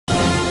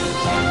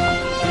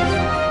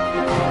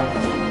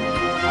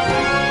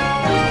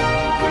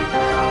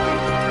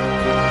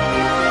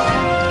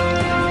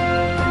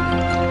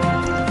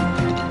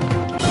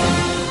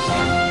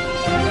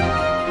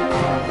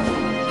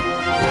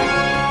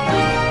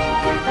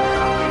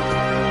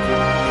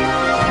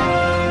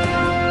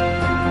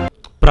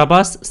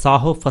Prabhas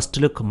Saaho first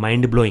look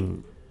mind blowing.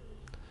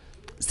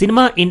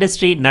 Cinema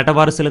industry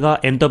నటవారసులుగా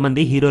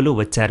ఎంతోమంది హీరోలు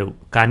వచ్చారు,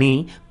 కానీ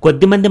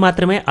కొద్దిమంది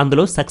మాత్రమే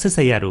అందులో సక్సెస్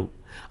అయ్యారు.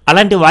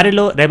 అలాంటి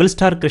వారిలో రెబల్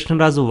స్టార్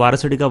కృష్ణరాజు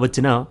వారసుడిగా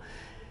వచ్చిన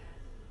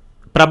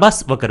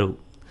ప్రభాస్ ఒకరు.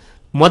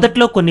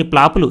 మొదట్లో కొన్ని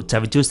ప్లాపులు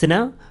చవిచూసినా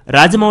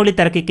రాజమౌళి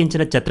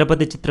తెరకెక్కించిన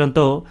ఛత్రపతి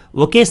చిత్రంతో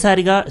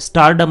ఒకేసారిగా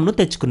స్టార్డమ్ను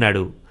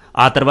తెచ్చుకున్నాడు.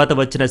 ఆ తర్వాత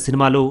వచ్చిన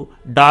సినిమాలు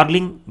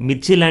డార్లింగ్,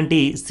 మిర్చి లాంటి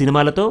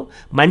సినిమాలతో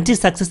మంచి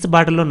సక్సెస్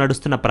బాటలో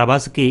నడుస్తున్న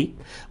ప్రభాస్కి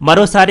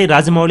మరోసారి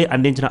రాజమౌళి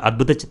అందించిన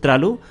అద్భుత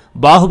చిత్రాలు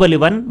బాహుబలి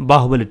 1,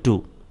 బాహుబలి 2.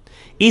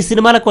 ఈ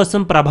సినిమాల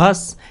కోసం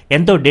ప్రభాస్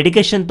ఎంతో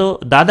డెడికేషన్తో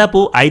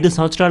దాదాపు 5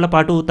 సంవత్సరాల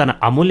పాటు తన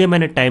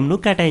అమూల్యమైన టైంను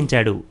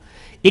కేటాయించాడు.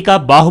 ఇక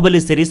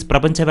బాహుబలి సిరీస్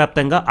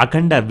ప్రపంచవ్యాప్తంగా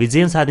అఖండ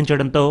విజయం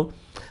సాధించడంతో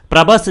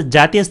ప్రభాస్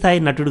జాతీయ స్థాయి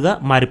నటుడుగా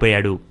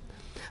మారిపోయాడు.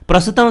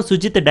 ప్రస్తుతం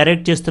సుజిత్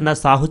డైరెక్ట్ చేస్తున్న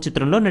సాహు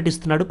చిత్రంలో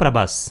నటిస్తున్నాడు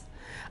ప్రభాస్.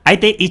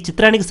 అయితే ఈ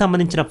చిత్రానికి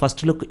సంబంధించిన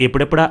ఫస్ట్ లుక్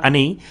ఎప్పుడెప్పుడా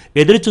అని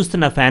ఎదురు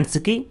చూస్తున్న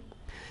ఫ్యాన్స్కి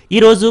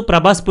ఈరోజు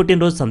ప్రభాస్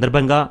పుట్టినరోజు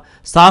సందర్భంగా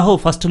సాహో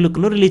ఫస్ట్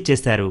లుక్ను రిలీజ్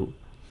చేశారు.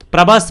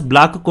 ప్రభాస్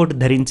బ్లాక్ కోట్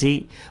ధరించి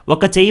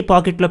ఒక చెయ్యి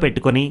పాకెట్లో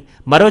పెట్టుకొని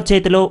మరో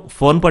చేతిలో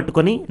ఫోన్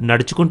పట్టుకొని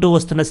నడుచుకుంటూ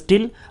వస్తున్న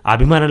స్టిల్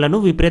అభిమానులను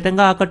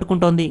విపరీతంగా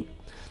ఆకట్టుకుంటోంది.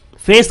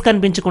 ఫేస్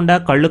కనిపించకుండా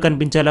కళ్ళు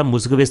కనిపించేలా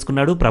ముసుగు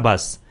వేసుకున్నాడు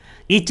ప్రభాస్.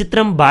 ఈ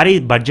చిత్రం భారీ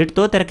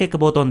బడ్జెట్తో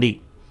తెరకెక్కబోతోంది.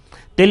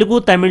 తెలుగు,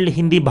 తమిళ్,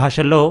 హిందీ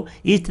భాషల్లో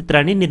ఈ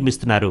చిత్రాన్ని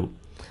నిర్మిస్తున్నారు.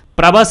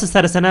 ప్రభాస్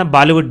సరసన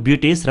బాలీవుడ్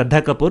బ్యూటీ శ్రద్ధా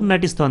కపూర్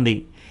నటిస్తోంది.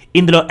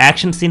 ఇందులో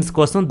యాక్షన్ సీన్స్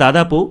కోసం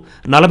దాదాపు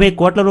 40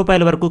 కోట్ల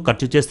రూపాయల వరకు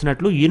ఖర్చు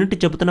చేస్తున్నట్లు యూనిట్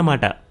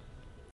చెబుతున్నమాట.